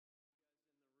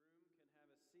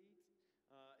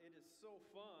It is so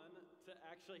fun to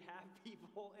actually have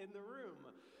people in the room.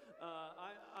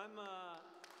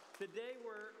 Today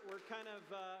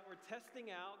we're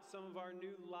testing out some of our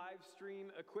new live stream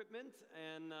equipment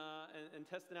and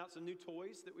testing out some new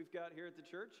toys that we've got here at the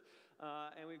church.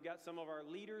 And we've got some of our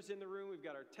leaders in the room. We've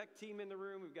got our tech team in the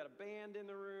room. We've got a band in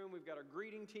the room. We've got our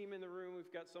greeting team in the room.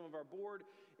 We've got some of our board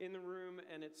in the room.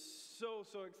 And it's so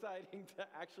exciting to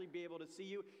actually be able to see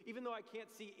you. Even though I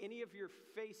can't see any of your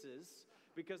faces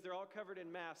because they're all covered in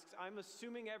masks, I'm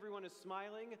assuming everyone is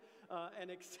smiling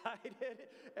and excited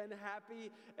and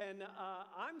happy. And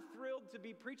I'm thrilled to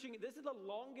be preaching. This is the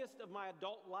longest of my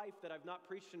adult life that I've not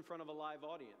preached in front of a live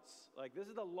audience. Like, this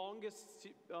is the longest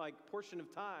portion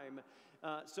of time.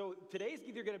 So today's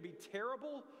either going to be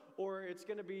terrible or it's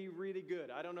going to be really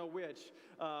good. I don't know which.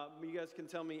 You guys can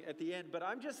tell me at the end. But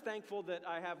I'm just thankful that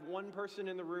I have one person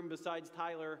in the room besides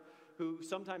Tyler who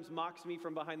sometimes mocks me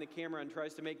from behind the camera and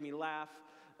tries to make me laugh.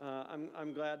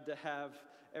 I'm glad to have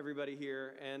everybody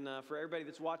here. And for everybody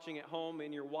that's watching at home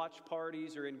in your watch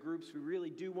parties or in groups, we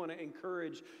really do want to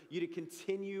encourage you to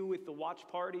continue with the watch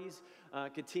parties,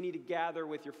 continue to gather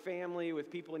with your family,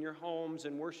 with people in your homes,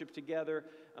 and worship together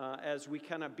as we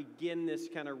kind of begin this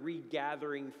kind of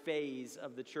regathering phase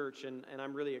of the church. And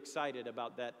I'm really excited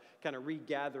about that kind of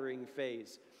regathering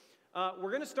phase. We're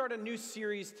going to start a new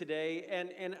series today,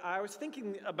 and I was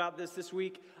thinking about this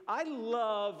week. I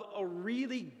love a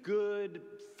really good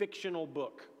fictional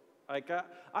book. Like,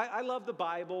 I love the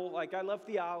Bible. Like, I love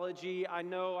theology. I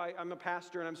know I'm a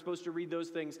pastor and I'm supposed to read those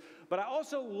things. But I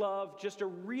also love just a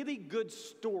really good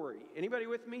story. Anybody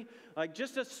with me? Like,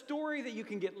 just a story that you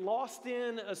can get lost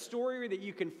in, a story that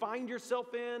you can find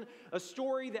yourself in, a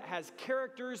story that has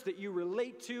characters that you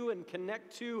relate to and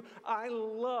connect to. I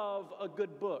love a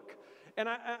good book. And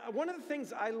one of the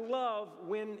things I love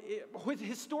with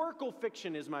historical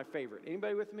fiction is my favorite.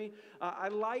 Anybody with me? I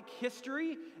like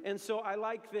history, and so I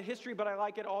like the history, but I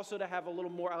like it also to have a little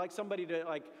more. I like somebody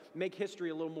to make history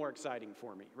a little more exciting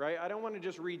for me, right? I don't want to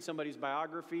just read somebody's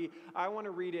biography. I want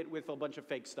to read it with a bunch of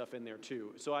fake stuff in there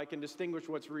too, so I can distinguish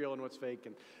what's real and what's fake.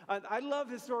 And I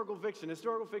love historical fiction.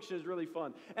 Historical fiction is really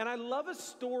fun, and I love a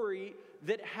story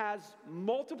that has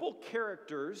multiple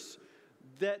characters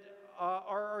that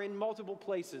are in multiple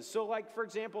places. So, like, for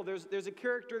example, there's a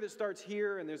character that starts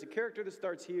here, and there's a character that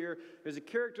starts here, there's a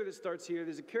character that starts here,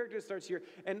 there's a character that starts here,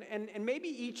 and maybe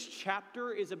each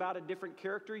chapter is about a different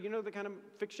character. You know the kind of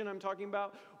fiction I'm talking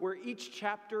about? Where each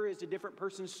chapter is a different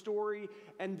person's story,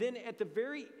 and then at the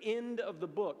very end of the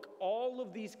book, all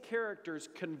of these characters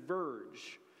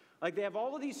converge. Like, they have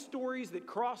all of these stories that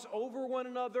cross over one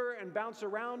another and bounce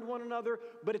around one another.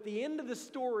 But at the end of the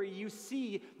story, you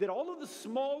see that all of the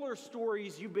smaller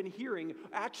stories you've been hearing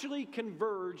actually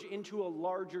converge into a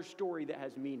larger story that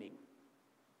has meaning.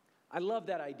 I love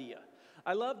that idea.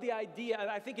 I love the idea, and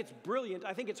I think it's brilliant.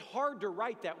 I think it's hard to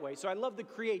write that way, so I love the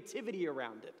creativity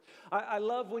around it. I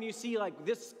love when you see, like,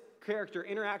 this character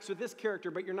interacts with this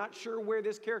character, but you're not sure where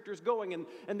this character is going. And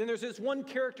then there's this one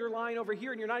character line over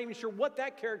here, and you're not even sure what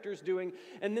that character is doing.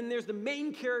 And then there's the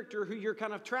main character who you're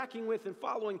kind of tracking with and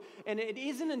following. And it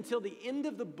isn't until the end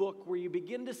of the book where you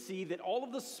begin to see that all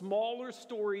of the smaller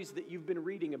stories that you've been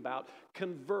reading about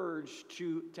converge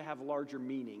to have larger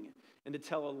meaning and to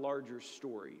tell a larger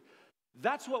story.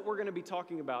 That's what we're going to be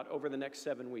talking about over the next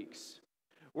 7 weeks.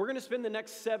 We're going to spend the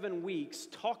next 7 weeks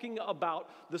talking about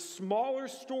the smaller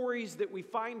stories that we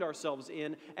find ourselves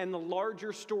in and the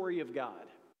larger story of God.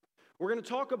 We're going to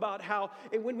talk about how,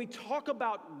 and when we talk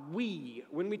about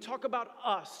when we talk about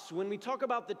us, when we talk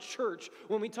about the church,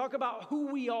 when we talk about who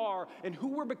we are and who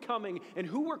we're becoming and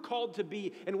who we're called to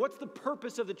be and what's the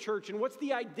purpose of the church and what's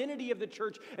the identity of the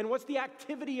church and what's the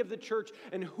activity of the church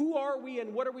and who are we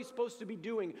and what are we supposed to be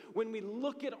doing, when we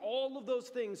look at all of those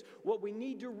things, what we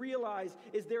need to realize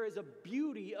is there is a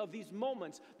beauty of these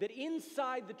moments that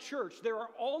inside the church, there are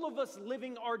all of us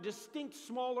living our distinct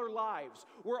smaller lives.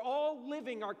 We're all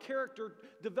living our character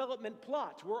development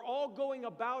plot. We're all going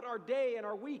about our day and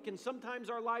our week, and sometimes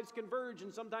our lives converge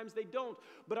and sometimes they don't.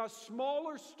 But our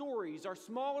smaller stories, our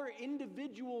smaller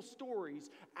individual stories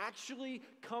actually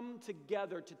come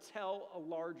together to tell a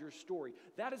larger story.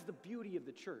 That is the beauty of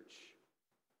the church.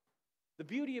 The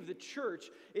beauty of the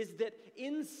church is that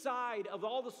inside of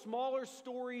all the smaller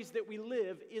stories that we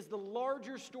live is the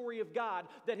larger story of God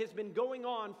that has been going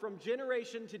on from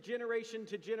generation to generation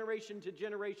to generation to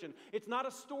generation. It's not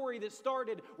a story that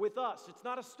started with us. It's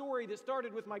not a story that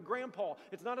started with my grandpa.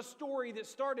 It's not a story that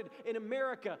started in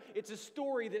America. It's a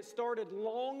story that started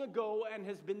long ago and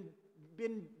has been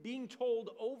being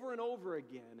told over and over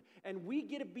again, and we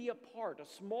get to be a part, a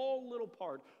small little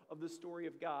part of the story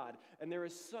of God, and there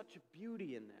is such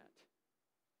beauty in that.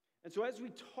 And so as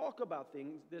we talk about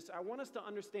this, I want us to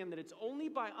understand that it's only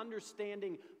by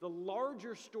understanding the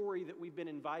larger story that we've been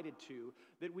invited to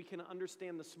that we can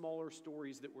understand the smaller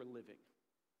stories that we're living.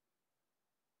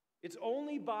 It's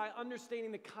only by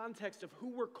understanding the context of who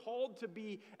we're called to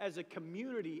be as a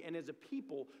community and as a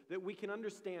people that we can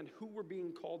understand who we're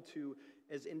being called to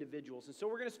as individuals. And so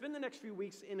we're going to spend the next few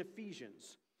weeks in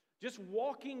Ephesians, just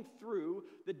walking through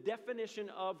the definition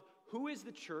of who is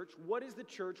the church, what is the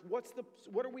church,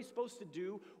 what are we supposed to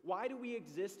do, why do we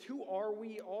exist, who are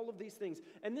we, all of these things.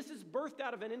 And this is birthed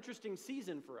out of an interesting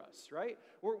season for us, right?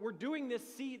 We're doing this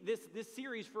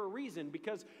series for a reason,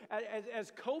 because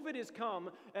as COVID has come,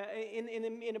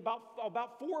 in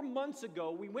about 4 months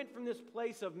ago, we went from this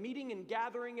place of meeting and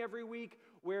gathering every week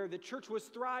where the church was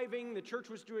thriving, the church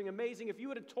was doing amazing. If you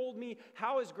would have told me,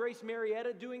 how is Grace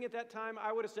Marietta doing at that time,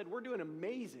 I would have said, we're doing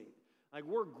amazing. Like,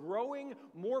 we're growing,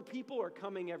 more people are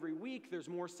coming every week, there's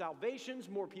more salvations,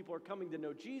 more people are coming to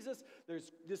know Jesus,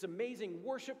 there's this amazing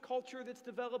worship culture that's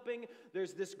developing,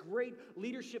 there's this great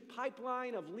leadership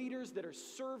pipeline of leaders that are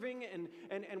serving, and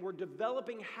we're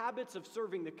developing habits of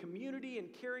serving the community and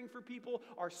caring for people.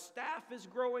 Our staff is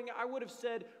growing. I would have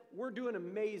said, we're doing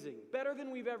amazing, better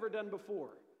than we've ever done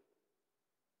before.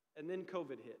 And then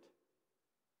COVID hit.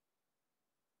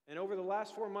 And over the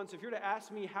last 4 months, if you're to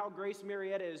ask me how Grace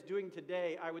Marietta is doing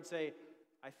today, I would say,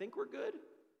 I think we're good.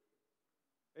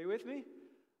 Are you with me?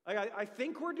 I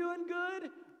think we're doing good.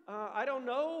 I don't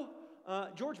know.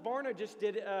 George Barna just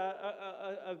did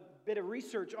a bit of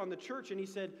research on the church, and he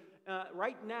said,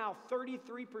 right now,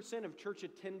 33% of church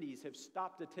attendees have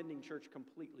stopped attending church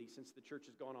completely since the church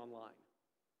has gone online.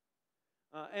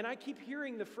 And I keep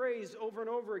hearing the phrase over and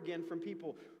over again from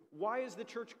people, why is the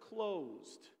church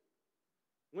closed?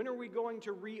 When are we going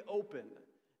to reopen?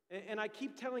 And I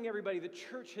keep telling everybody the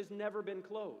church has never been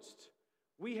closed.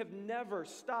 We have never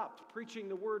stopped preaching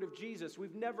the word of Jesus.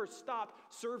 We've never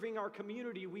stopped serving our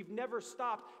community. We've never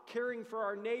stopped caring for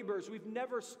our neighbors. We've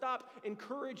never stopped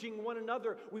encouraging one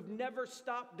another. We've never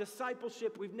stopped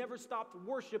discipleship. We've never stopped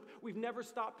worship. We've never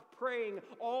stopped praying.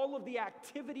 All of the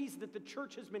activities that the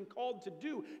church has been called to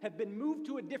do have been moved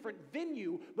to a different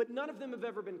venue, but none of them have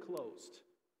ever been closed.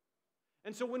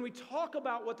 And so when we talk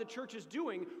about what the church is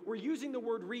doing, we're using the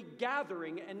word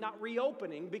regathering and not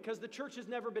reopening, because the church has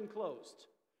never been closed.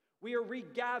 We are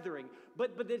regathering.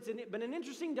 But an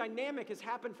interesting dynamic has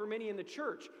happened for many in the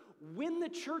church. When the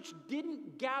church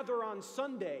didn't gather on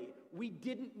Sunday, we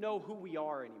didn't know who we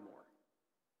are anymore.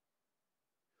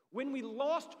 When we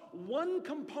lost one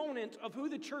component of who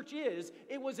the church is,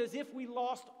 it was as if we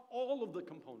lost all of the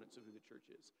components of who the church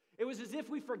is. It was as if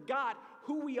we forgot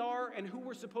who we are and who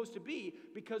we're supposed to be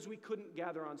because we couldn't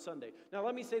gather on Sunday. Now,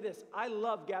 let me say this. I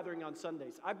love gathering on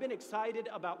Sundays. I've been excited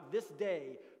about this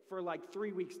day for like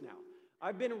 3 weeks now.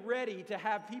 I've been ready to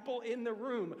have people in the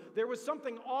room. There was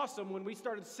something awesome when we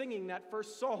started singing that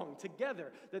first song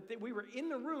together, that we were in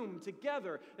the room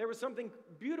together. There was something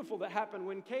beautiful that happened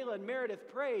when Kayla and Meredith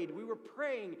prayed. We were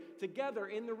praying together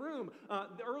in the room.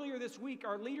 Earlier this week,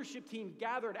 our leadership team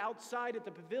gathered outside at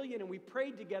the pavilion and we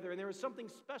prayed together, and there was something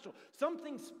special.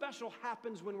 Something special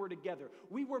happens when we're together.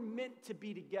 We were meant to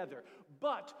be together.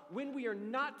 But when we are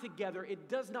not together, it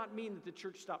does not mean that the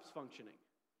church stops functioning.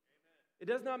 It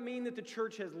does not mean that the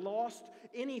church has lost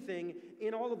anything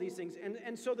in all of these things.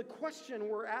 And so the question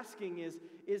we're asking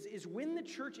is when the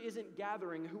church isn't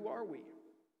gathering, who are we?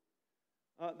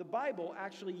 The Bible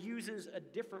actually uses a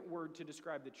different word to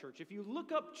describe the church. If you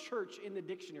look up church in the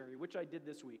dictionary, which I did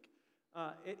this week,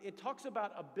 it talks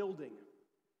about a building.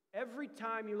 Every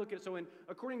time you look at it, so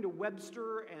according to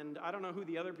Webster, and I don't know who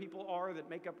the other people are that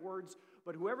make up words,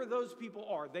 but whoever those people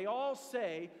are, they all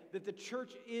say that the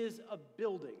church is a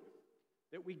building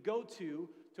that we go to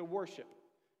worship.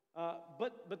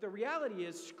 But the reality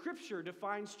is, Scripture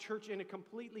defines church in a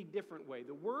completely different way.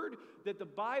 The word that the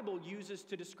Bible uses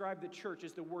to describe the church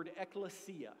is the word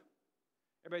ecclesia.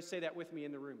 Everybody say that with me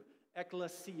in the room.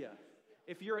 Ecclesia.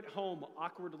 If you're at home,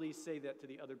 awkwardly say that to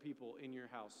the other people in your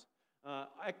house.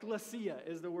 Ecclesia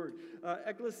is the word.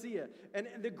 Ecclesia. And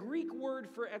the Greek word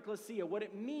for ecclesia, what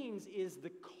it means is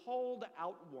the called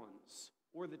out ones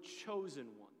or the chosen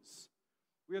ones.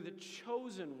 We are the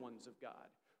chosen ones of God.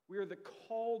 We are the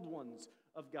called ones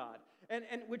of God. And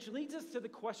which leads us to the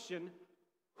question,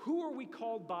 who are we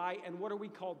called by and what are we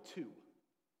called to?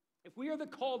 If we are the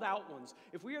called out ones,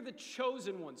 if we are the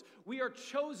chosen ones, we are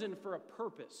chosen for a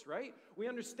purpose, right? We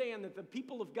understand that the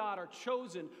people of God are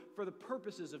chosen for the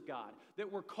purposes of God, that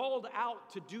we're called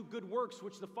out to do good works,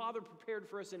 which the Father prepared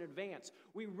for us in advance.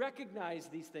 We recognize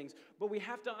these things, but we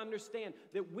have to understand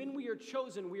that when we are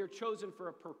chosen for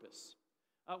a purpose.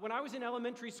 When I was in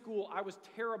elementary school, I was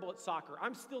terrible at soccer.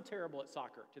 I'm still terrible at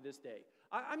soccer to this day.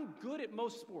 I'm good at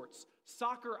most sports.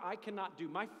 Soccer, I cannot do.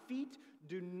 My feet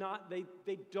do not, they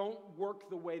don't work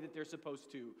the way that they're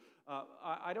supposed to.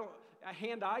 I don't,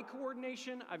 hand-eye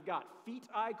coordination, I've got.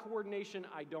 Feet-eye coordination,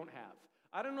 I don't have.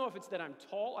 I don't know if it's that I'm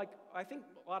tall. Like, I think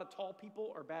a lot of tall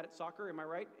people are bad at soccer. Am I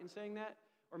right in saying that?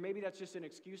 Or maybe that's just an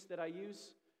excuse that I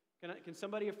use. Can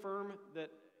somebody affirm that?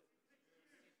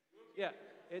 Yeah,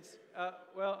 it's,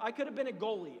 well, I could have been a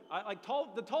goalie.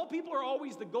 The tall people are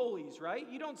always the goalies, right?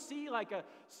 You don't see like a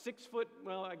 6 foot,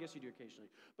 well, I guess you do occasionally.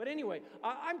 But anyway,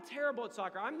 I'm terrible at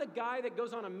soccer. I'm the guy that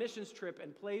goes on a missions trip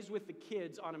and plays with the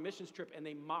kids on a missions trip, and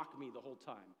they mock me the whole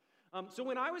time. So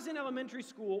when I was in elementary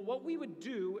school, what we would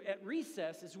do at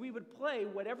recess is we would play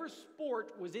whatever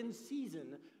sport was in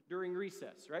season during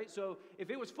recess, right? So if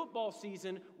it was football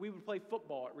season, we would play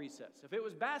football at recess. If it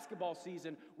was basketball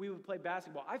season, we would play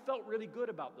basketball. I felt really good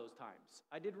about those times.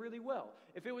 I did really well.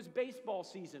 If it was baseball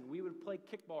season, we would play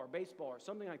kickball or baseball or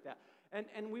something like that.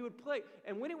 And we would play.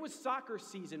 And when it was soccer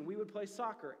season, we would play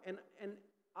soccer. And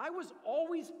I was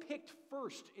always picked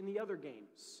first in the other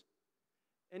games.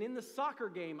 And in the soccer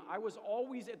game, I was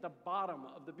always at the bottom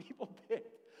of the people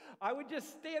picked. I would just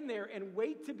stand there and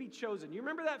wait to be chosen. You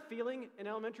remember that feeling in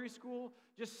elementary school?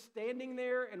 Just standing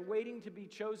there and waiting to be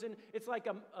chosen? It's like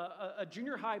a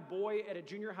junior high boy at a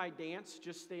junior high dance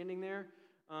just standing there.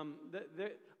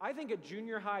 I think a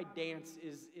junior high dance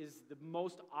is the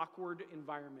most awkward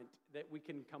environment that we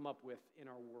can come up with in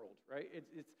our world, right?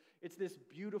 It's this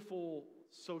beautiful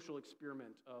social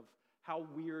experiment of how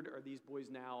weird are these boys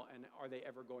now, and are they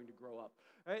ever going to grow up?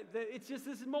 Right? It's just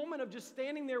this moment of just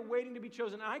standing there waiting to be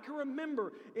chosen. I can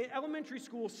remember in elementary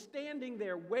school standing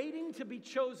there waiting to be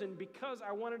chosen because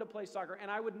I wanted to play soccer,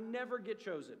 and I would never get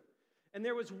chosen. And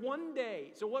there was one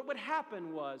day, so what would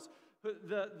happen was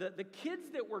the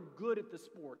kids that were good at the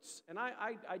sports, and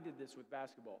I did this with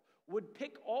basketball, would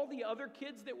pick all the other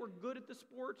kids that were good at the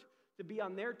sport to be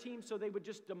on their team, so they would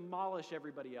just demolish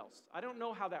everybody else. I don't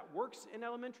know how that works in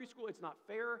elementary school. It's not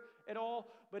fair at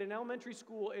all, but in elementary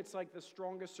school, it's like the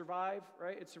strongest survive,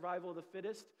 right? It's survival of the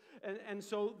fittest, and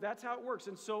so that's how it works.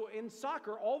 And so in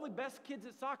soccer, all the best kids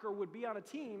at soccer would be on a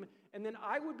team, and then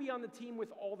I would be on the team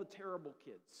with all the terrible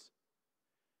kids.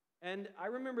 And I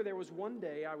remember there was one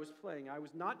day I was playing. I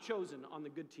was not chosen on the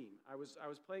good team. I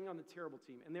was playing on the terrible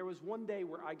team, and there was one day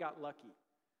where I got lucky.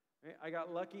 Right? I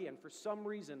got lucky, and for some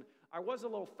reason, I was a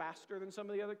little faster than some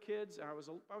of the other kids, and I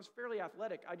was fairly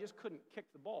athletic. I just couldn't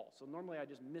kick the ball, so normally I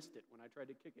just missed it when I tried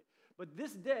to kick it. But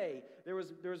this day, there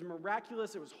was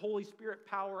miraculous, it was Holy Spirit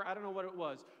power, I don't know what it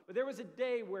was, but there was a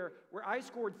day where I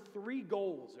scored 3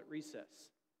 goals at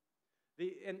recess.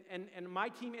 And my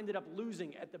team ended up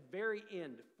losing at the very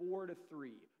end, 4-3.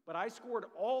 But I scored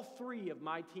all 3 of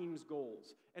my team's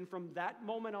goals. And from that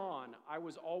moment on, I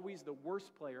was always the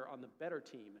worst player on the better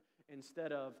team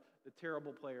instead of the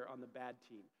terrible player on the bad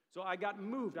team. So I got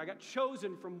moved. I got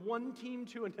chosen from one team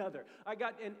to another.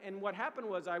 And what happened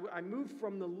was I moved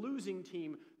from the losing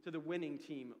team to the winning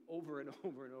team over and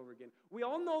over and over again. We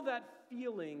all know that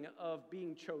feeling of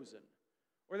being chosen,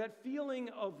 or that feeling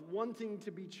of wanting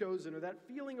to be chosen, or that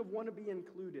feeling of wanting to be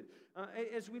included.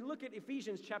 As we look at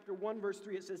Ephesians chapter 1, verse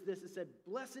 3, it says this. It said,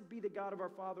 "Blessed be the God of our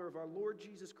Father, of our Lord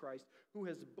Jesus Christ, who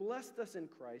has blessed us in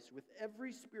Christ with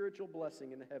every spiritual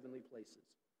blessing in the heavenly places.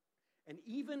 And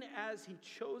even as he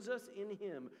chose us in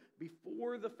him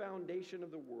before the foundation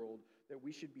of the world, that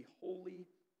we should be holy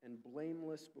and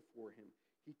blameless before him."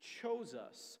 He chose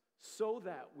us so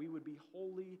that we would be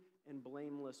holy and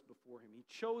blameless before him. He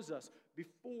chose us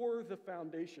before the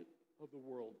foundation of the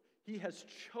world. He has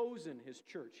chosen his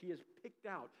church. He has picked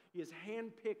out, he has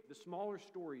handpicked the smaller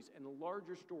stories and the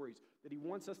larger stories that he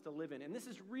wants us to live in. And this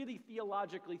is really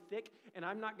theologically thick, and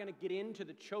I'm not going to get into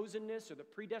the chosenness or the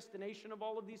predestination of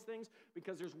all of these things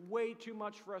because there's way too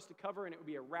much for us to cover, and it would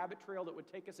be a rabbit trail that would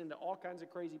take us into all kinds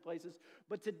of crazy places.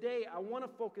 But today, I want to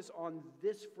focus on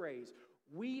this phrase.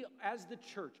 We, as the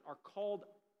church, are called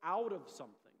out of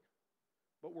something,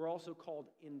 but we're also called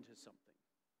into something.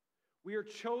 We are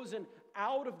chosen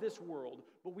out of this world,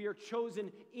 but we are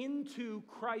chosen into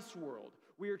Christ's world.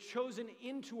 We are chosen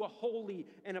into a holy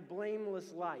and a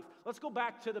blameless life. Let's go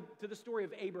back to the story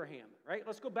of Abraham, right?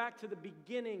 Let's go back to the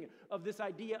beginning of this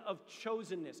idea of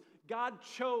chosenness. God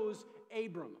chose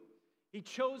Abram. He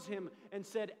chose him and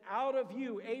said, "Out of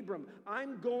you, Abram,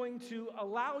 I'm going to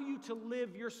allow you to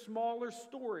live your smaller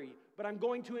story, but I'm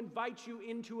going to invite you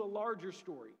into a larger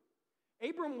story."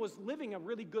 Abram was living a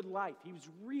really good life. He was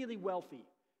really wealthy.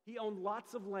 He owned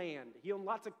lots of land. He owned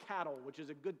lots of cattle, which is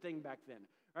a good thing back then.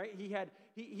 Right?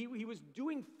 He was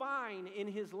doing fine in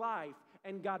his life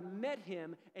and God met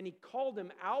him, and he called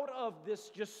him out of this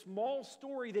just small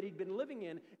story that he'd been living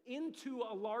in into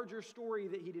a larger story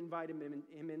that he'd invited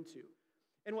him into.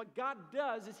 And what God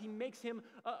does is he makes him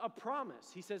a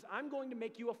promise. He says, I'm going to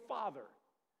make you a father.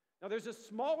 Now, there's a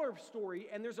smaller story,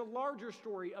 and there's a larger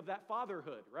story of that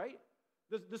fatherhood, right?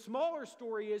 The smaller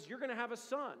story is you're going to have a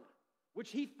son,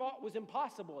 which he thought was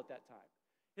impossible at that time.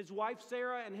 His wife,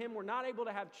 Sarah, and him were not able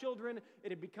to have children.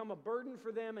 It had become a burden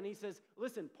for them, and he says,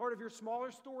 listen, part of your smaller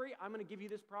story, I'm going to give you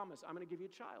this promise. I'm going to give you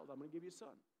a child. I'm going to give you a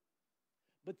son.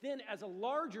 But then, as a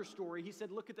larger story, he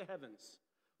said, look at the heavens.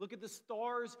 Look at the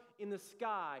stars in the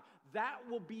sky. That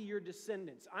will be your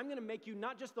descendants. I'm going to make you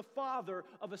not just the father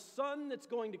of a son that's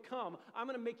going to come. I'm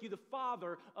going to make you the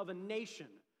father of a nation.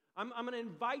 I'm going to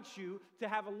invite you to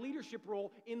have a leadership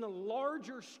role in the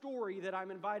larger story that I'm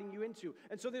inviting you into.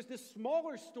 And so there's this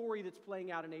smaller story that's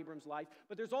playing out in Abram's life,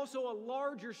 but there's also a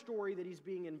larger story that he's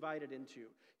being invited into.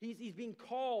 He's being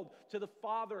called to the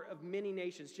father of many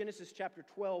nations. Genesis chapter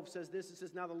 12 says this. It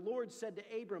says, now the Lord said to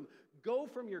Abram, go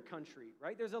from your country,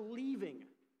 right? There's a leaving.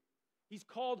 He's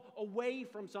called away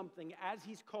from something as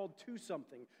he's called to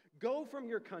something. Go from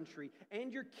your country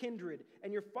and your kindred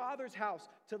and your father's house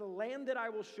to the land that I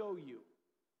will show you.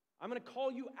 I'm going to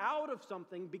call you out of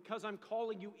something because I'm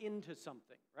calling you into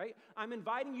something, right? I'm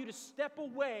inviting you to step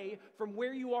away from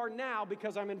where you are now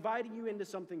because I'm inviting you into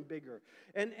something bigger.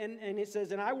 And it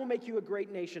says, and I will make you a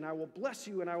great nation. I will bless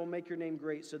you and I will make your name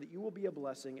great so that you will be a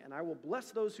blessing. And I will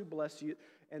bless those who bless you,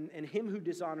 and him who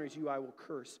dishonors you I will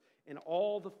curse. And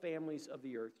all the families of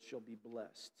the earth shall be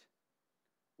blessed.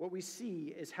 What we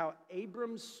see is how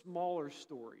Abram's smaller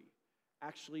story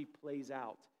actually plays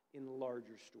out in the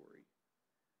larger story.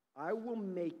 I will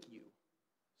make you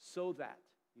so that,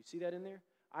 you see that in there?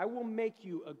 I will make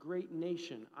you a great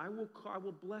nation. I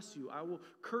will bless you. I will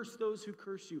curse those who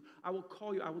curse you. I will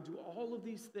call you. I will do all of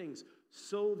these things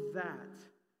so that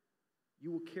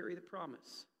you will carry the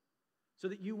promise. So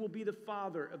that you will be the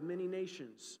father of many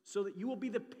nations. So that you will be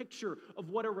the picture of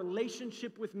what a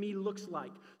relationship with me looks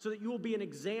like. So that you will be an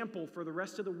example for the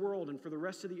rest of the world and for the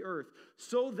rest of the earth.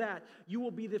 So that you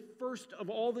will be the first of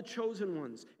all the chosen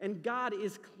ones. And God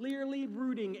is clearly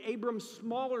rooting Abram's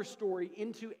smaller story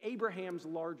into Abraham's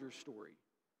larger story.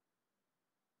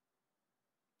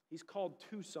 He's called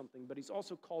to something, but he's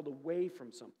also called away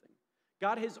from something.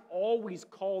 God has always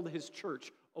called his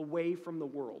church away from the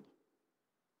world.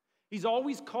 He's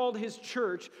always called his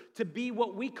church to be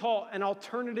what we call an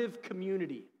alternative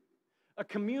community. A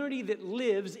community that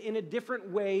lives in a different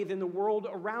way than the world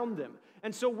around them.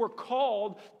 And so we're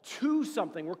called to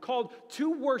something. We're called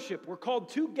to worship. We're called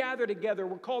to gather together.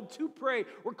 We're called to pray.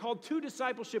 We're called to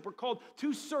discipleship. We're called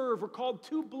to serve. We're called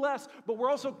to bless. But we're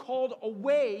also called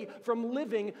away from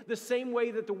living the same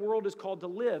way that the world is called to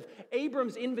live.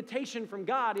 Abram's invitation from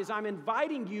God is, I'm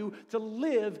inviting you to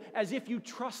live as if you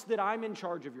trust that I'm in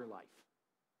charge of your life.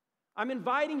 I'm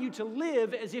inviting you to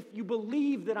live as if you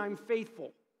believe that I'm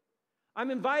faithful. I'm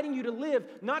inviting you to live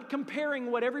not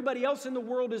comparing what everybody else in the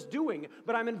world is doing,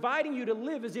 but I'm inviting you to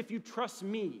live as if you trust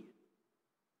me.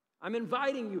 I'm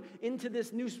inviting you into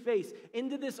this new space,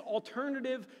 into this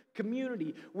alternative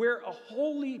community where a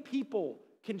holy people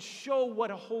can show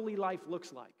what a holy life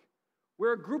looks like.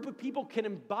 Where a group of people can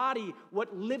embody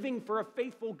what living for a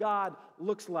faithful God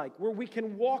looks like. Where we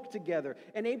can walk together.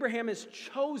 And Abraham is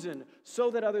chosen so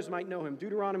that others might know him.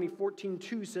 Deuteronomy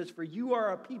 14:2 says, for you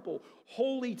are a people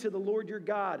holy to the Lord your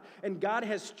God. And God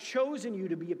has chosen you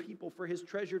to be a people for his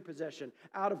treasured possession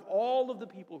out of all of the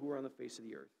people who are on the face of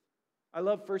the earth. I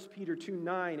love 1 Peter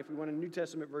 2:9. If we want a New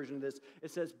Testament version of this,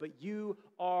 it says, but you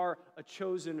are a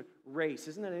chosen race.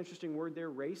 Isn't that an interesting word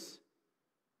there, race?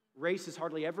 Race is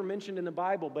hardly ever mentioned in the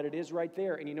Bible, but it is right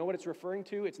there. And you know what it's referring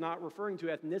to? It's not referring to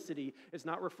ethnicity. It's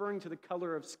not referring to the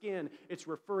color of skin. It's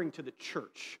referring to the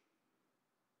church.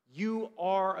 You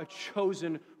are a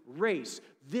chosen race.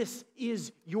 This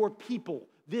is your people.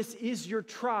 This is your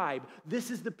tribe.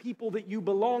 This is the people that you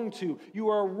belong to. You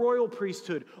are a royal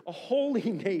priesthood, a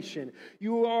holy nation.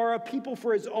 You are a people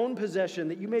for his own possession,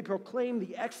 that you may proclaim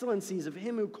the excellencies of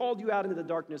him who called you out into the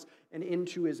darkness and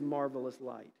into his marvelous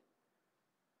light.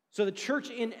 So the church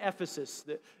in Ephesus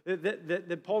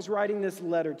that Paul's writing this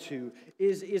letter to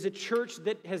is a church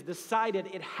that has decided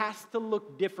it has to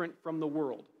look different from the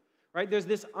world. Right? There's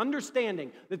this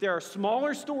understanding that there are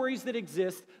smaller stories that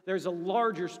exist. There's a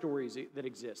larger stories that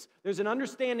exist. There's an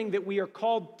understanding that we are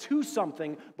called to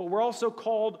something, but we're also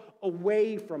called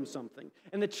away from something.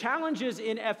 And the challenges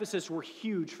in Ephesus were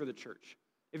huge for the church.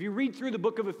 If you read through the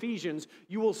book of Ephesians,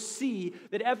 you will see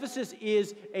that Ephesus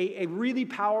is a really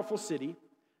powerful city.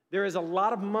 There is a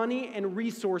lot of money and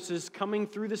resources coming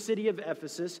through the city of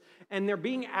Ephesus, and they're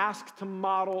being asked to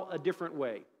model a different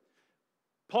way.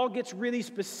 Paul gets really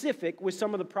specific with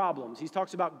some of the problems. He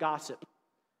talks about gossip.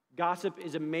 Gossip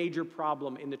is a major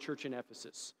problem in the church in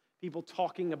Ephesus. People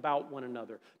talking about one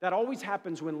another. That always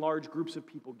happens when large groups of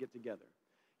people get together.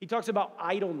 He talks about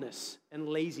idleness and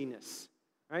laziness,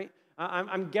 right?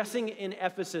 I'm guessing in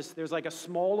Ephesus, there's like a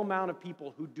small amount of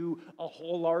people who do a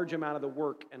whole large amount of the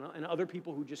work and other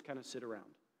people who just kind of sit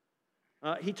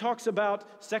around. He talks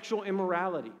about sexual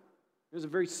immorality. There's a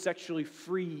very sexually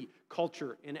free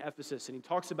culture in Ephesus, and he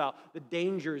talks about the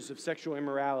dangers of sexual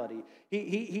immorality.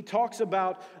 He talks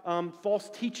about false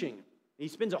teaching. He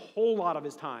spends a whole lot of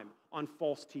his time on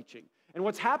false teaching. And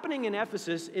what's happening in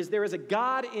Ephesus is there is a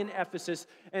god in Ephesus,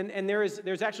 and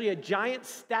there's actually a giant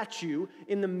statue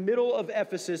in the middle of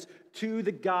Ephesus to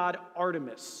the god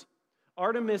Artemis.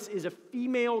 Artemis is a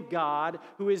female god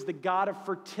who is the god of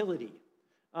fertility.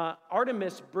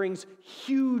 Artemis brings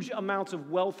huge amounts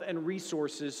of wealth and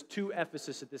resources to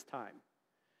Ephesus at this time.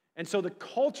 And so the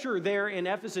culture there in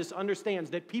Ephesus understands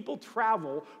that people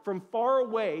travel from far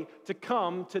away to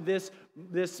come to this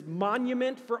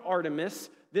monument for Artemis,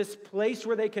 this place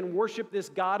where they can worship this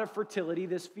god of fertility,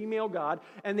 this female god,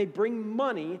 and they bring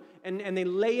money and they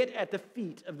lay it at the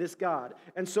feet of this god.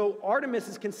 And so Artemis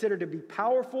is considered to be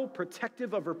powerful,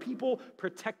 protective of her people,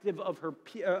 protective of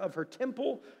her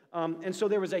temple. And so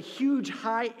there was a huge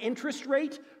high interest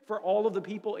rate for all of the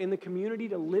people in the community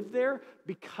to live there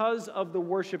because of the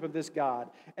worship of this god.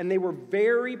 And they were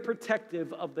very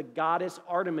protective of the goddess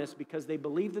Artemis because they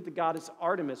believed that the goddess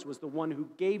Artemis was the one who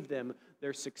gave them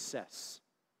their success.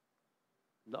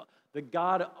 The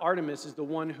god Artemis is the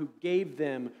one who gave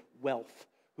them wealth,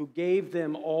 who gave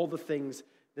them all the things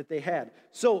that they had.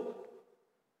 So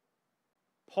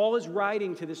Paul is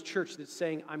writing to this church that's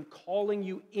saying, I'm calling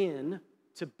you in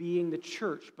to being the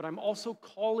church, but I'm also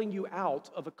calling you out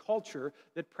of a culture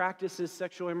that practices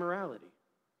sexual immorality.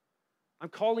 I'm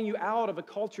calling you out of a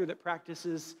culture that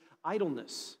practices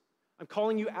idleness. I'm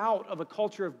calling you out of a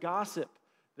culture of gossip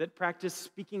that practice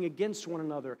speaking against one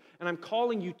another. And I'm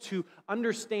calling you to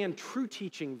understand true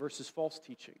teaching versus false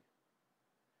teaching.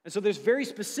 And so there's very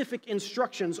specific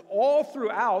instructions all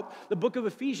throughout the book of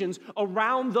Ephesians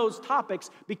around those topics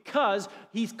because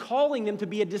he's calling them to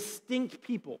be a distinct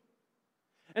people.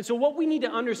 And so what we need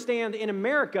to understand in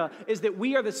America is that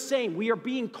we are the same. We are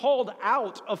being called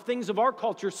out of things of our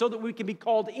culture so that we can be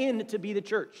called in to be the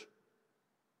church.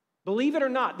 Believe it or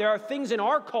not, there are things in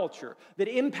our culture that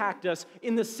impact us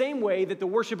in the same way that the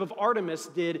worship of Artemis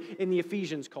did in the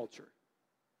Ephesians culture.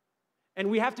 And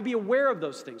we have to be aware of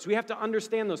those things. We have to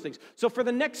understand those things. So for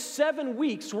the next 7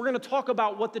 weeks, we're going to talk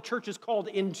about what the church is called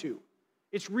into.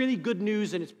 It's really good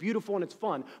news, and it's beautiful, and it's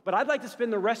fun. But I'd like to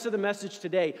spend the rest of the message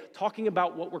today talking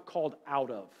about what we're called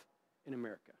out of in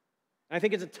America. And I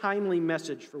think it's a timely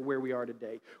message for where we are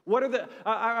today.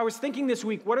 I was thinking this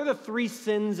week, what are the 3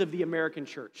 sins of the American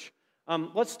church?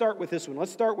 Let's start with this one.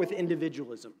 Let's start with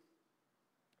individualism.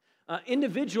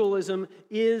 Individualism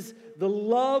is the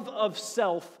love of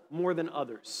self more than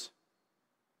others.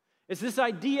 It's this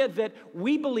idea that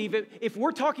we believe if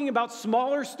we're talking about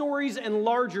smaller stories and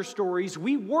larger stories,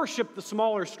 we worship the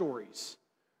smaller stories.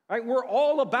 Right? We're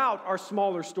all about our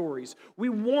smaller stories. We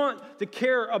want to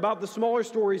care about the smaller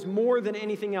stories more than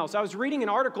anything else. I was reading an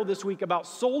article this week about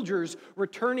soldiers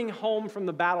returning home from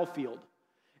the battlefield.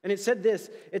 And it said this,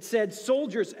 it said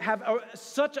soldiers have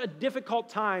such a difficult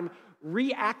time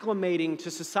reacclimating to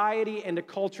society and to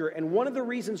culture. And one of the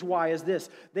reasons why is this: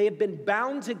 they have been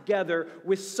bound together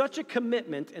with such a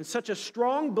commitment and such a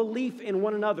strong belief in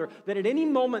one another that at any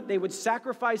moment they would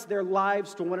sacrifice their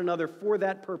lives to one another for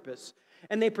that purpose.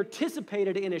 And they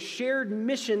participated in a shared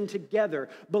mission together,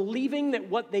 believing that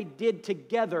what they did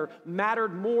together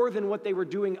mattered more than what they were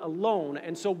doing alone.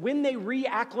 And so when they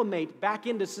reacclimate back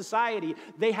into society,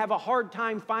 they have a hard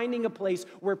time finding a place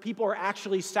where people are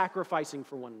actually sacrificing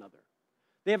for one another.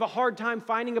 They have a hard time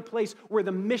finding a place where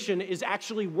the mission is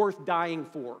actually worth dying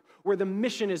for, where the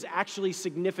mission is actually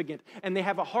significant, and they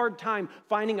have a hard time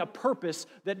finding a purpose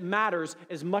that matters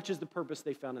as much as the purpose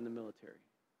they found in the military.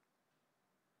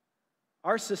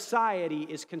 Our society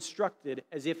is constructed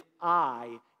as if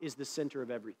I is the center of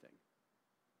everything.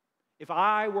 If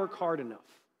I work hard enough,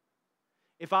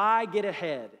 if I get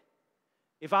ahead,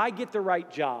 if I get the right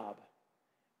job,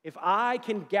 if I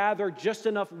can gather just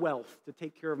enough wealth to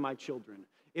take care of my children,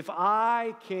 if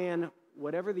I can,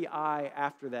 whatever the I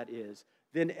after that is,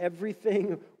 then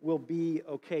everything will be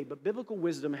okay. But biblical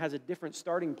wisdom has a different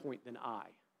starting point than I.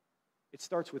 It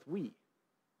starts with we.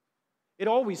 It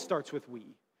always starts with we.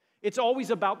 It's always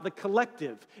about the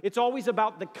collective. It's always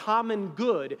about the common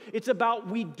good. It's about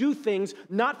we do things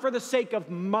not for the sake of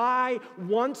my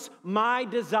wants, my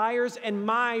desires, and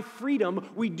my freedom.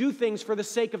 We do things for the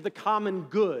sake of the common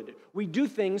good. We do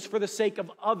things for the sake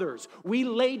of others. We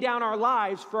lay down our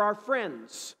lives for our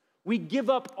friends. We give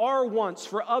up our wants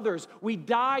for others. We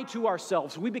die to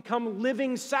ourselves. We become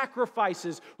living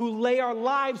sacrifices who lay our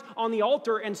lives on the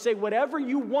altar and say, whatever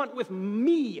you want with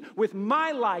me, with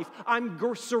my life, I'm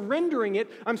surrendering it.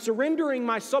 I'm surrendering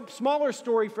my smaller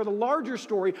story for the larger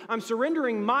story. I'm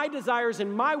surrendering my desires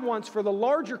and my wants for the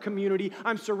larger community.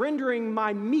 I'm surrendering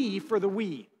my me for the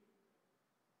we.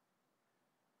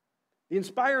 The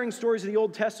inspiring stories of the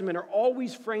Old Testament are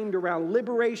always framed around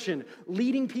liberation,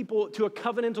 leading people to a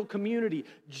covenantal community,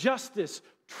 justice,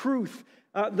 truth.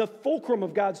 The fulcrum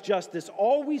of God's justice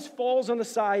always falls on the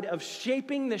side of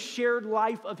shaping the shared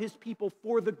life of his people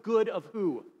for the good of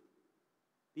who?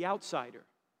 The outsider,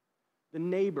 the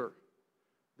neighbor,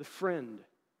 the friend.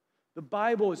 The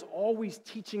Bible is always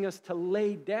teaching us to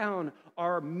lay down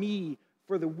our me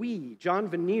for the we. John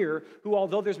Veneer, who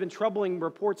although there's been troubling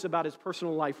reports about his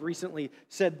personal life recently,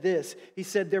 said this. He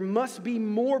said, there must be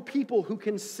more people who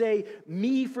can say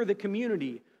me for the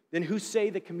community than who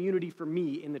say the community for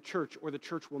me in the church, or the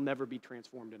church will never be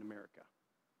transformed in America.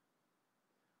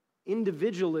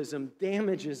 Individualism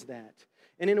damages that.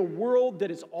 And in a world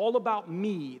that is all about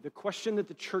me, the question that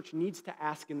the church needs to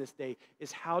ask in this day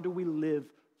is, how do we live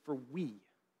for we?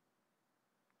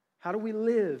 How do we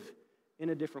live in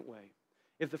a different way?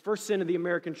 If the first sin of the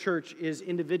American church is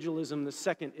individualism, the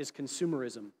second is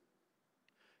consumerism.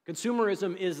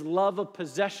 Consumerism is love of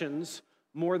possessions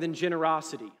more than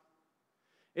generosity.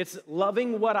 It's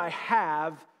loving what I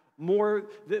have more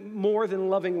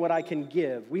than loving what I can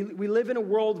give. We live in a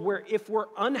world where if we're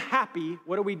unhappy,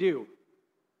 what do?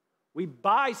 We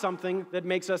buy something that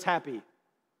makes us happy.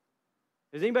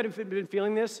 Has anybody been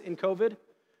feeling this in COVID?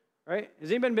 Right? Has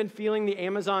anybody been feeling the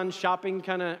Amazon shopping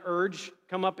kind of urge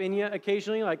come up in you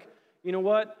occasionally? Like, you know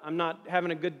what? I'm not having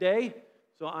a good day,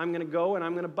 so I'm going to go and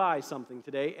I'm going to buy something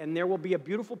today, and there will be a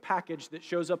beautiful package that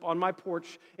shows up on my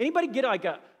porch. Anybody get like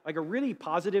a really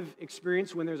positive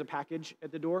experience when there's a package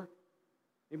at the door?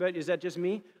 Anybody? Is that just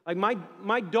me? Like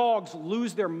my dogs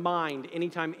lose their mind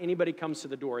anytime anybody comes to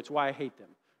the door. It's why I hate them.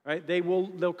 Right?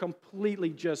 They'll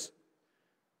completely just,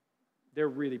 they're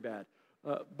really bad.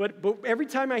 But every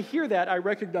time I hear that, I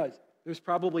recognize there's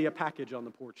probably a package on the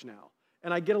porch now.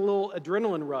 And I get a little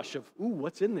adrenaline rush of, ooh,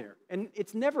 what's in there? And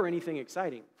it's never anything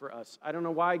exciting for us. I don't know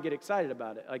why I get excited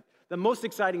about it. Like, the most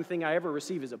exciting thing I ever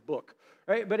receive is a book,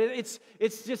 right? But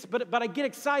but I get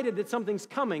excited that something's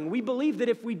coming. We believe that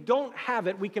if we don't have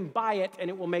it, we can buy it and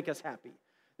it will make us happy.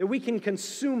 That we can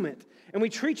consume it. And we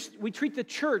treat the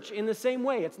church in the same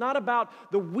way. It's not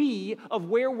about the we of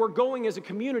where we're going as a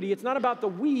community. It's not about the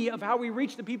we of how we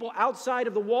reach the people outside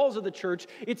of the walls of the church.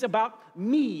 It's about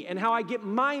me and how I get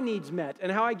my needs met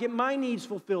and how I get my needs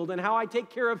fulfilled and how I take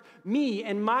care of me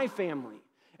and my family.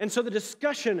 And so the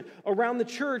discussion around the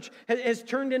church has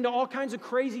turned into all kinds of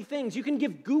crazy things. You can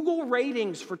give Google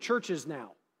ratings for churches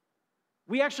now.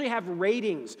 We actually have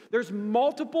ratings. There's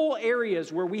multiple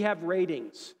areas where we have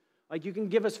ratings. Like you can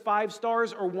give us 5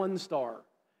 stars or 1 star.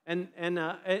 And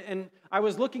I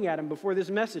was looking at them before this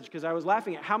message because I was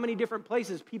laughing at how many different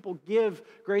places people give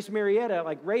Grace Marietta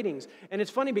like ratings. And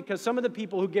it's funny because some of the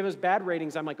people who give us bad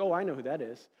ratings, I'm like, oh, I know who that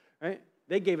is, right?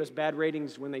 They gave us bad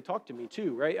ratings when they talked to me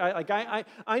too, right?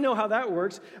 I know how that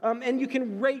works. And you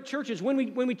can rate churches. When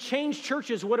we change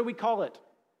churches, what do we call it?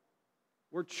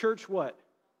 We're church what?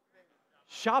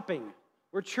 Shopping.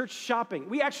 We're church shopping.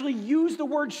 We actually use the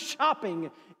word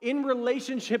shopping in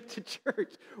relationship to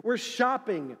church. We're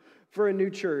shopping for a new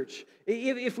church.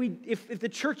 If the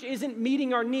church isn't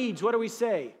meeting our needs, what do we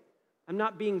say? I'm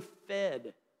not being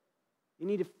fed. You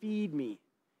need to feed me.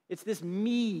 It's this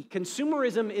me.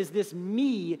 Consumerism is this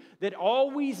me that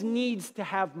always needs to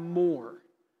have more.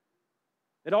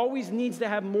 It always needs to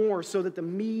have more so that the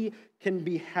me can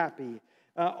be happy.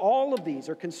 All of these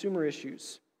are consumer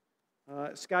issues.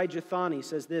 Skye Jethani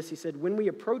says this. He said, when we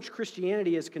approach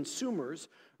Christianity as consumers,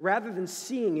 rather than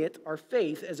seeing it, our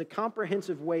faith, as a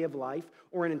comprehensive way of life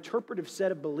or an interpretive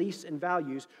set of beliefs and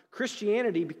values,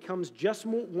 Christianity becomes just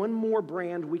one more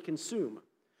brand we consume.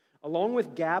 Along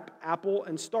with Gap, Apple,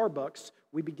 and Starbucks,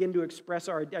 we begin to express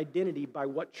our identity by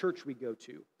what church we go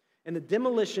to. And the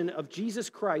demolition of Jesus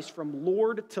Christ from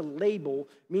Lord to label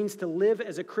means to live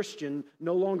as a Christian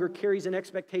no longer carries an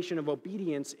expectation of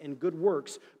obedience and good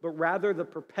works, but rather the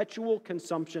perpetual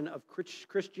consumption of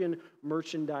Christian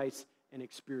merchandise and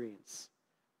experience.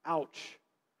 Ouch.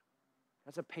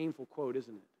 That's a painful quote,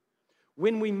 isn't it?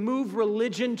 When we move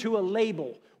religion to a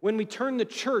label, when we turn the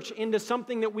church into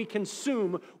something that we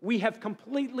consume, we have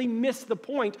completely missed the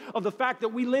point of the fact that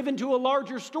we live into a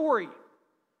larger story.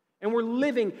 And we're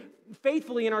living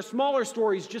faithfully in our smaller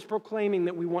stories, just proclaiming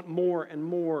that we want more and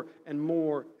more and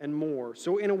more and more.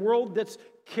 So in a world that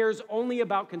cares only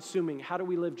about consuming, how do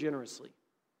we live generously?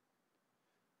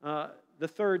 The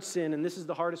third sin, and this is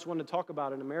the hardest one to talk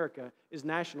about in America, is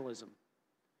nationalism.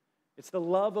 It's the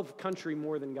love of country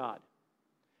more than God.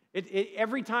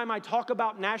 Every time I talk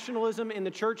about nationalism in the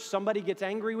church, somebody gets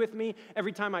angry with me.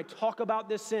 Every time I talk about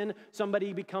this sin,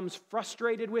 somebody becomes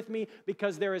frustrated with me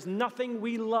because there is nothing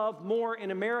we love more in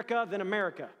America than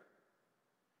America.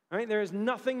 Right? There is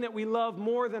nothing that we love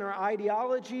more than our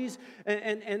ideologies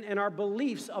and our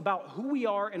beliefs about who we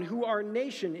are and who our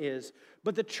nation is.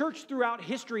 But the church throughout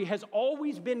history has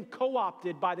always been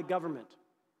co-opted by the government.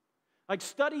 Like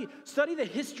study the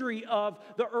history of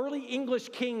the early English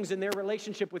kings and their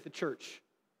relationship with the church.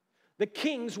 The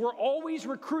kings were always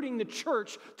recruiting the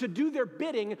church to do their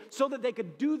bidding so that they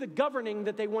could do the governing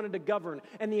that they wanted to govern.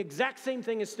 And the exact same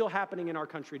thing is still happening in our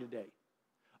country today.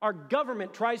 Our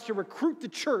government tries to recruit the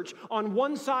church on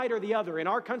one side or the other. In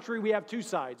our country, we have two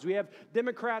sides. We have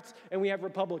Democrats and we have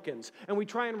Republicans. And we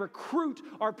try and recruit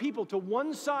our people to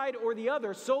one side or the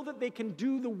other so that they can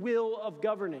do the will of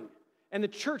governing. And the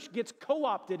church gets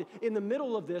co-opted in the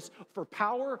middle of this for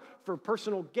power, for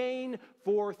personal gain,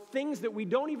 for things that we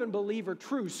don't even believe are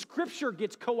true. Scripture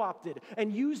gets co-opted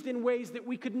and used in ways that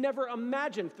we could never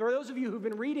imagine. For those of you who've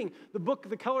been reading the book,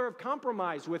 The Color of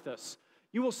Compromise with us,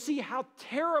 you will see how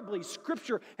terribly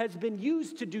Scripture has been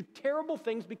used to do terrible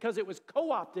things because it was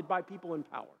co-opted by people in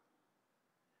power.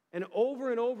 And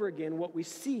over again, what we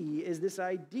see is this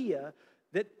idea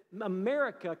that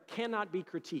America cannot be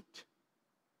critiqued.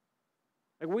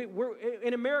 Like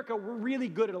in America, we're really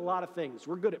good at a lot of things.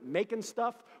 We're good at making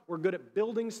stuff. We're good at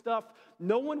building stuff.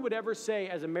 No one would ever say,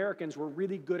 as Americans, we're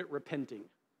really good at repenting.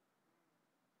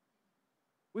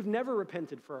 We've never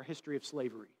repented for our history of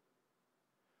slavery.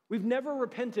 We've never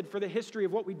repented for the history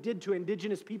of what we did to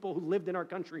indigenous people who lived in our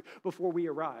country before we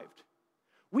arrived.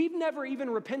 We've never even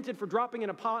repented for dropping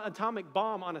an atomic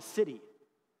bomb on a city.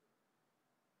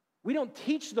 We don't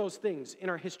teach those things in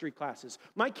our history classes.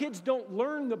 My kids don't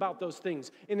learn about those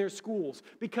things in their schools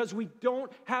because we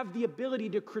don't have the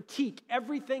ability to critique.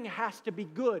 Everything has to be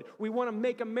good. We want to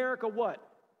make America what?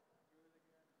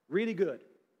 Really good.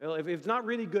 Well, if it's not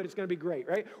really good, it's going to be great,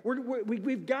 right?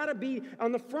 We've got to be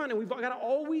on the front, and we've got to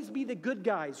always be the good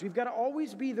guys. We've got to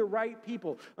always be the right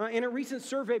people. In a recent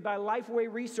survey by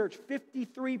Lifeway Research,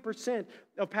 53%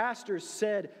 of pastors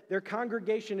said their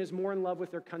congregation is more in love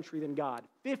with their country than God.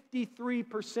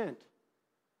 53%.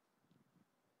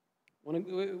 Want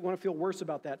to feel worse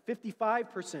about that.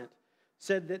 55%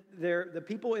 said that the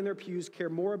people in their pews care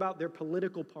more about their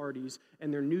political parties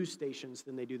and their news stations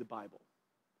than they do the Bible.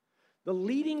 The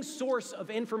leading source of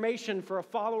information for a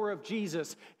follower of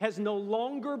Jesus has no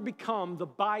longer become the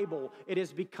Bible. It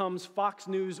has become Fox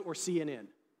News or CNN.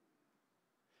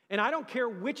 And I don't care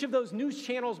which of those news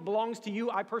channels belongs to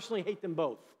you. I personally hate them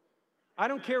both. I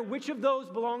don't care which of those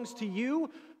belongs to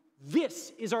you.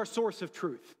 This is our source of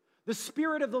truth. The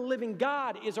Spirit of the living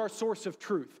God is our source of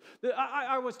truth.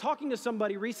 I was talking to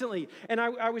somebody recently, and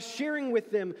I was sharing with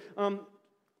them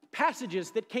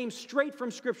passages that came straight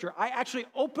from Scripture. I actually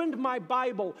opened my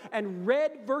Bible and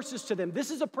read verses to them.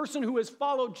 This is a person who has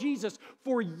followed Jesus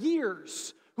for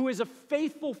years, who is a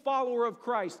faithful follower of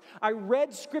Christ. I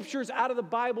read Scriptures out of the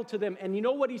Bible to them, and you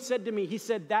know what he said to me? He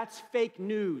said, "That's fake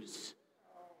news."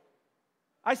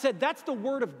 I said, "That's the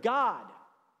Word of God."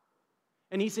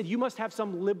 And he said, "You must have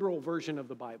some liberal version of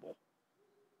the Bible."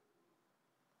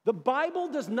 The Bible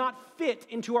does not fit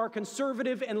into our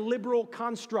conservative and liberal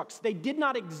constructs. They did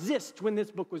not exist when this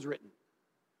book was written.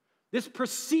 This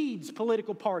precedes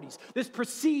political parties. This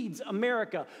precedes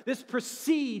America. This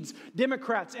precedes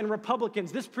Democrats and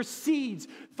Republicans. This precedes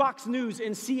Fox News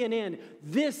and CNN.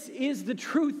 This is the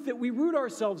truth that we root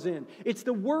ourselves in. It's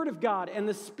the Word of God and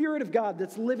the Spirit of God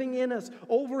that's living in us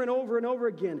over and over and over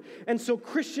again. And so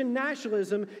Christian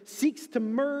nationalism seeks to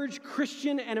merge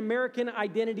Christian and American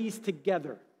identities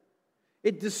together.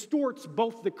 It distorts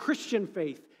both the Christian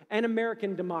faith and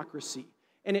American democracy.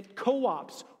 And it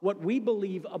co-opts what we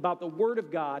believe about the Word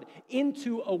of God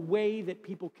into a way that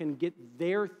people can get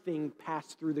their thing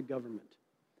passed through the government.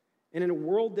 And in a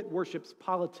world that worships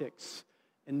politics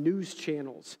and news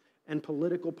channels and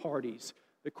political parties,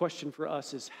 the question for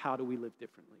us is, how do we live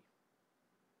differently?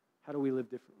 How do we live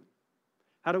differently?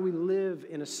 How do we live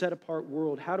in a set-apart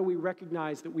world? How do we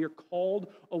recognize that we are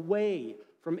called away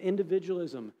from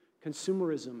individualism,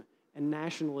 consumerism, and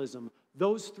nationalism,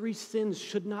 Those three sins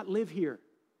should not live here.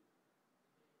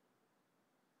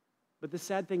 But the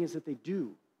sad thing is that they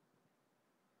do.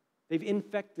 They've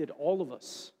infected all of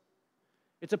us.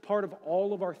 It's a part of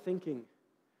all of our thinking.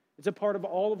 It's a part of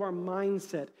all of our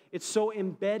mindset. It's so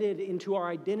embedded into our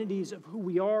identities of who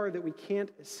we are that we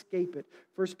can't escape it.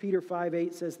 1 Peter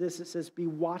 5:8 says this. It says, be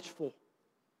watchful.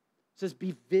 It says,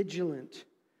 be vigilant.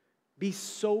 Be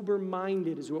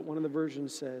sober-minded is what one of the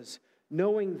versions says.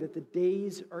 Knowing that the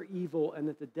days are evil and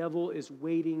that the devil is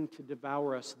waiting to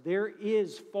devour us. There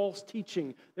is false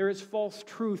teaching. There is false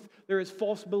truth. There is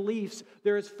false beliefs.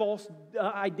 There is false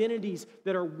identities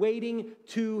that are waiting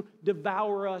to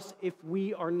devour us if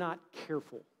we are not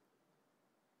careful.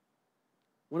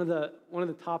 One of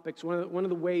the topics, one of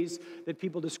the ways that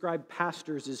people describe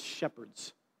pastors is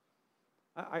shepherds.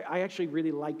 I actually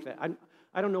really like that.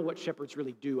 I don't know what shepherds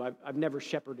really do. I've never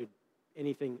shepherded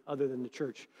anything other than the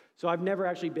church. So I've never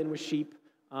actually been with sheep.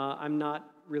 I'm not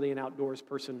really an outdoors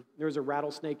person. There was a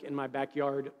rattlesnake in my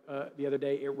backyard the other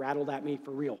day. It rattled at me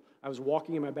for real. I was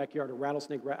walking in my backyard, a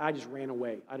rattlesnake, I just ran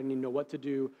away. I didn't even know what to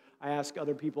do. I asked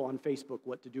other people on Facebook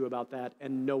what to do about that,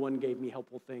 and no one gave me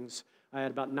helpful things. I had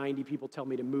about 90 people tell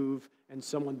me to move, and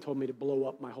someone told me to blow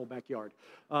up my whole backyard.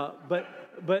 But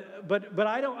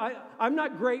I'm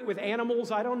not great with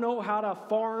animals. I don't know how to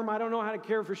farm. I don't know how to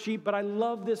care for sheep, but I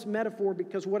love this metaphor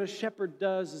because what a shepherd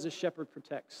does is a shepherd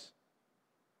protects.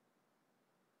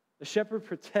 A shepherd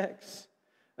protects.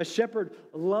 A shepherd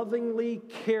lovingly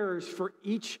cares for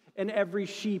each and every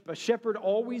sheep. A shepherd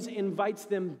always invites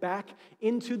them back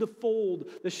into the fold.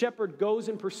 The shepherd goes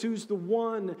and pursues the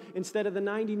one instead of the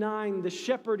 99. The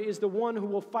shepherd is the one who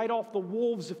will fight off the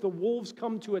wolves if the wolves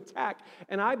come to attack.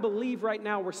 And I believe right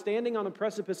now we're standing on the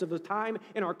precipice of a time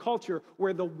in our culture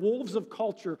where the wolves of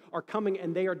culture are coming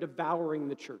and they are devouring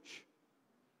the church.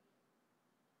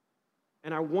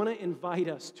 And I want to invite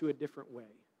us to a different way.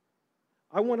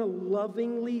 I want to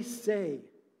lovingly say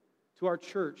to our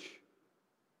church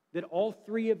that all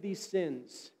three of these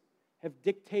sins have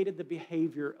dictated the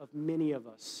behavior of many of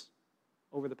us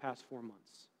over the past 4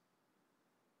 months.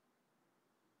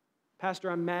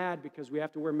 Pastor, I'm mad because we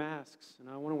have to wear masks, and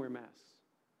I want to wear masks.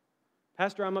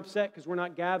 Pastor, I'm upset because we're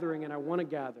not gathering, and I want to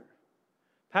gather.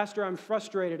 Pastor, I'm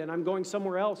frustrated, and I'm going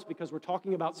somewhere else because we're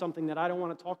talking about something that I don't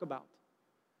want to talk about.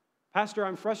 Pastor,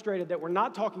 I'm frustrated that we're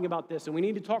not talking about this and we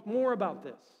need to talk more about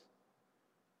this.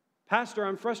 Pastor,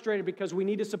 I'm frustrated because we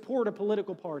need to support a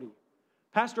political party.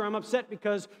 Pastor, I'm upset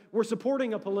because we're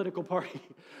supporting a political party.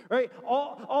 Right?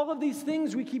 All of these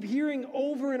things we keep hearing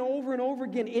over and over and over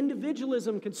again.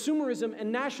 Individualism, consumerism,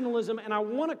 and nationalism. And I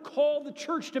want to call the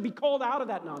church to be called out of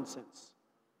that nonsense.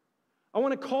 I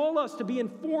want to call us to be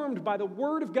informed by the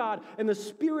Word of God and the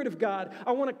Spirit of God.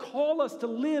 I want to call us to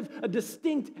live a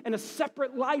distinct and a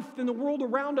separate life than the world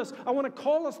around us. I want to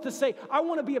call us to say, I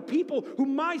want to be a people who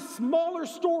my smaller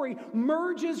story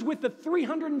merges with the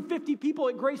 350 people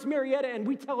at Grace Marietta and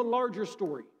we tell a larger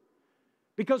story.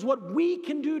 Because what we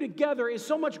can do together is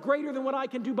so much greater than what I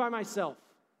can do by myself.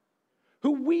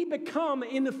 Who we become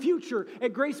in the future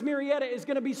at Grace Marietta is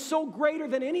going to be so greater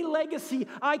than any legacy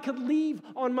I could leave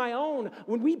on my own.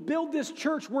 When we build this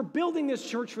church, we're building this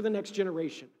church for the next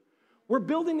generation. We're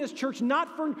building this church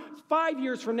not for 5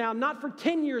 years from now, not for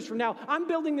 10 years from now. I'm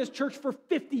building this church for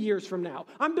 50 years from now.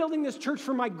 I'm building this church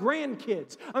for my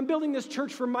grandkids. I'm building this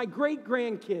church for my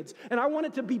great-grandkids. And I want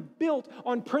it to be built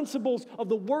on principles of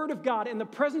the Word of God and the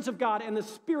presence of God and the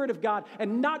Spirit of God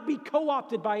and not be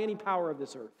co-opted by any power of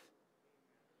this earth.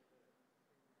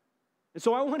 And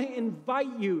so I want to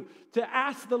invite you to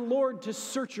ask the Lord to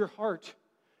search your heart.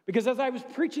 Because as I was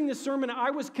preaching this sermon,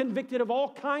 I was convicted of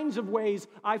all kinds of ways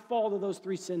I fall to those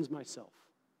three sins myself.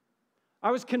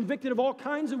 I was convicted of all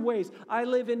kinds of ways I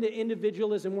live into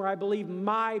individualism where I believe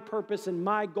my purpose and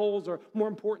my goals are more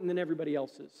important than everybody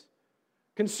else's.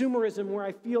 Consumerism where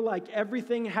I feel like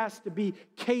everything has to be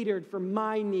catered for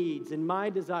my needs and my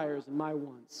desires and my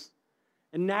wants.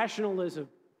 And nationalism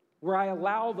where I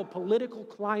allow the political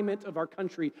climate of our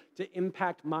country to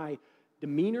impact my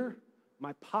demeanor,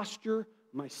 my posture,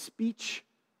 my speech.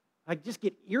 I just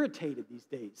get irritated these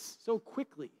days so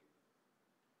quickly.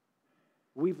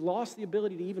 We've lost the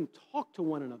ability to even talk to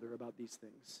one another about these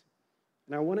things.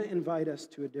 And I want to invite us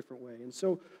to a different way. And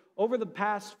so over the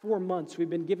past 4 months, we've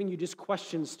been giving you just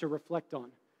questions to reflect on.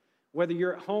 Whether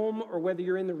you're at home or whether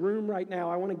you're in the room right now,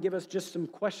 I want to give us just some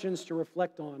questions to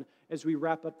reflect on as we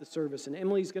wrap up the service. And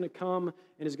Emily's going to come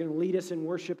and is going to lead us in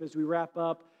worship as we wrap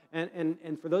up.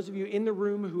 And for those of you in the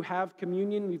room who have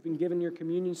communion, we've been given your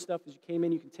communion stuff as you came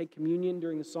in. You can take communion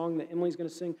during the song that Emily's going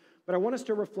to sing. But I want us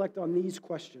to reflect on these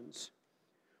questions.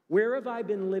 Where have I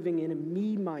been living in a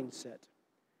me mindset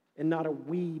and not a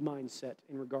we mindset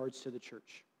in regards to the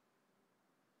church?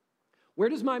 Where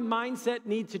does my mindset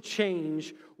need to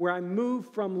change where I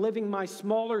move from living my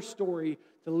smaller story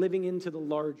to living into the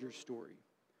larger story?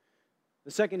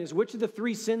 The second is, which of the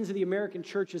three sins of the American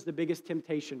church is the biggest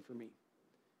temptation for me?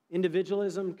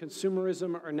 Individualism,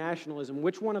 consumerism, or nationalism?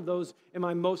 Which one of those am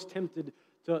I most tempted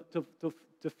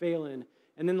to fail in?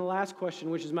 And then the last question,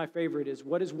 which is my favorite, is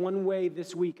what is one way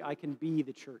this week I can be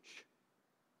the church?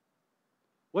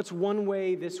 What's one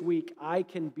way this week I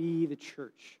can be the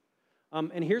church?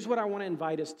 And here's what I want to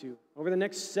invite us to. Over the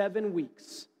next 7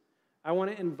 weeks, I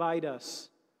want to invite us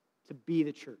to be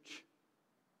the church.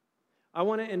 I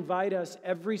want to invite us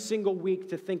every single week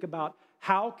to think about,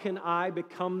 how can I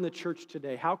become the church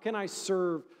today? How can I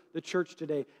serve the church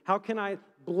today? How can I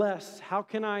bless? How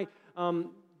can I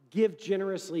give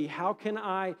generously? How can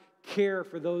I care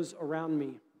for those around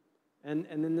me? And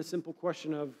then the simple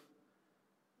question of,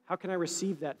 how can I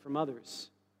receive that from others?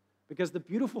 Because the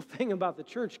beautiful thing about the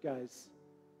church, guys,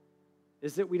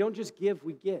 is that we don't just give,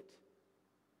 we get.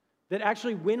 That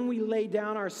actually when we lay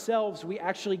down ourselves, we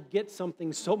actually get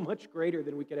something so much greater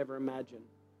than we could ever imagine.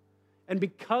 And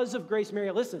because of Grace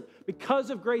Marietta, listen, because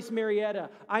of Grace Marietta,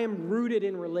 I am rooted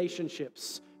in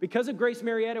relationships. Because of Grace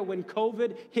Marietta, when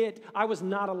COVID hit, I was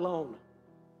not alone.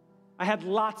 I had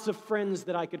lots of friends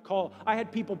that I could call. I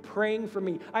had people praying for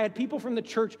me. I had people from the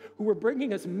church who were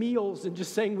bringing us meals and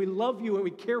just saying, we love you and we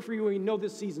care for you and we know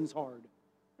this season's hard.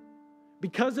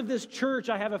 Because of this church,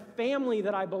 I have a family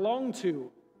that I belong to.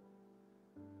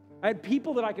 I had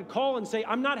people that I could call and say,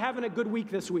 I'm not having a good week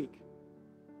this week.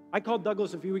 I called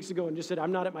Douglas a few weeks ago and just said,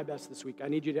 I'm not at my best this week. I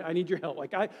need your help.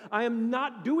 Like, I am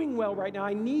not doing well right now.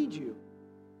 I need you.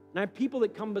 And I have people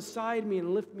that come beside me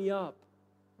and lift me up.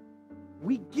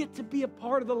 We get to be a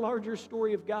part of the larger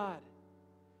story of God.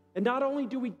 And not only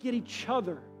do we get each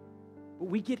other, but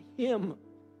we get Him.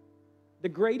 The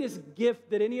greatest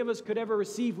gift that any of us could ever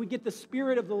receive. We get the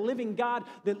Spirit of the living God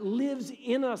that lives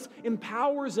in us,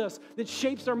 empowers us, that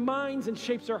shapes our minds and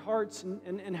shapes our hearts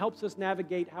and helps us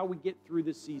navigate how we get through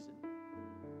this season.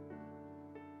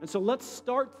 And so let's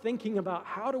start thinking about,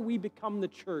 how do we become the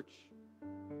church?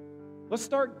 Let's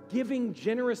start giving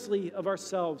generously of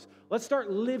ourselves. Let's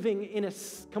start living in a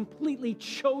completely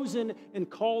chosen and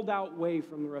called out way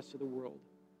from the rest of the world.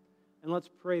 And let's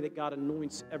pray that God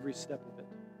anoints every step of it.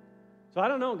 So I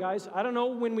don't know, guys. I don't know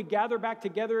when we gather back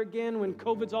together again, when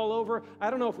COVID's all over. I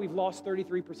don't know if we've lost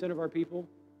 33% of our people.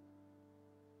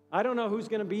 I don't know who's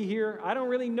going to be here. I don't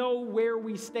really know where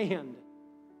we stand.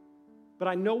 But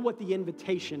I know what the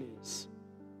invitation is.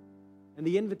 And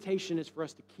the invitation is for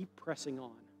us to keep pressing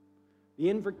on. The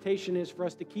invitation is for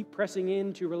us to keep pressing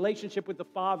into relationship with the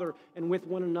Father and with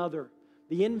one another.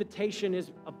 The invitation is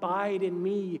abide in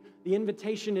me. The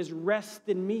invitation is rest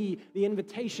in me. The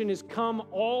invitation is come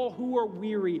all who are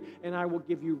weary and I will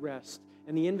give you rest.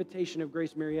 And the invitation of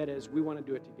Grace Marietta is we want to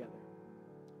do it together.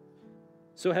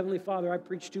 So Heavenly Father, I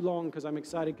preached too long because I'm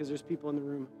excited because there's people in the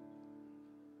room.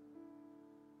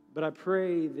 But I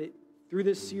pray that through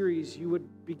this series you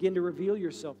would begin to reveal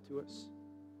yourself to us.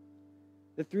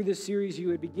 That through this series you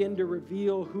would begin to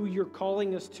reveal who you're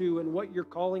calling us to and what you're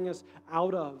calling us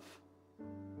out of.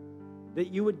 That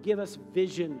you would give us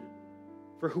vision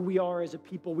for who we are as a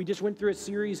people. We just went through a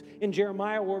series in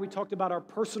Jeremiah where we talked about our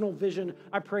personal vision.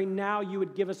 I pray now you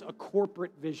would give us a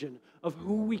corporate vision of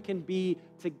who we can be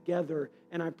together.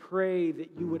 And I pray that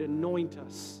you would anoint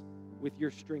us with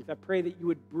your strength. I pray that you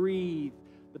would breathe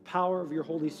the power of your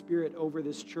Holy Spirit over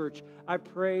this church. I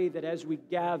pray that as we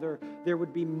gather, there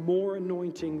would be more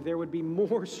anointing, there would be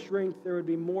more strength, there would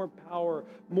be more power,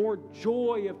 more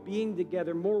joy of being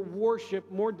together, more worship,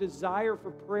 more desire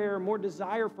for prayer, more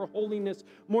desire for holiness,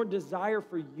 more desire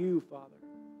for you, Father.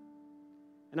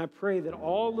 And I pray that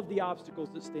all of the obstacles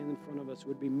that stand in front of us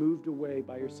would be moved away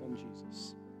by your Son,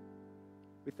 Jesus.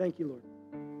 We thank you, Lord.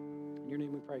 In your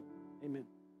name we pray. Amen.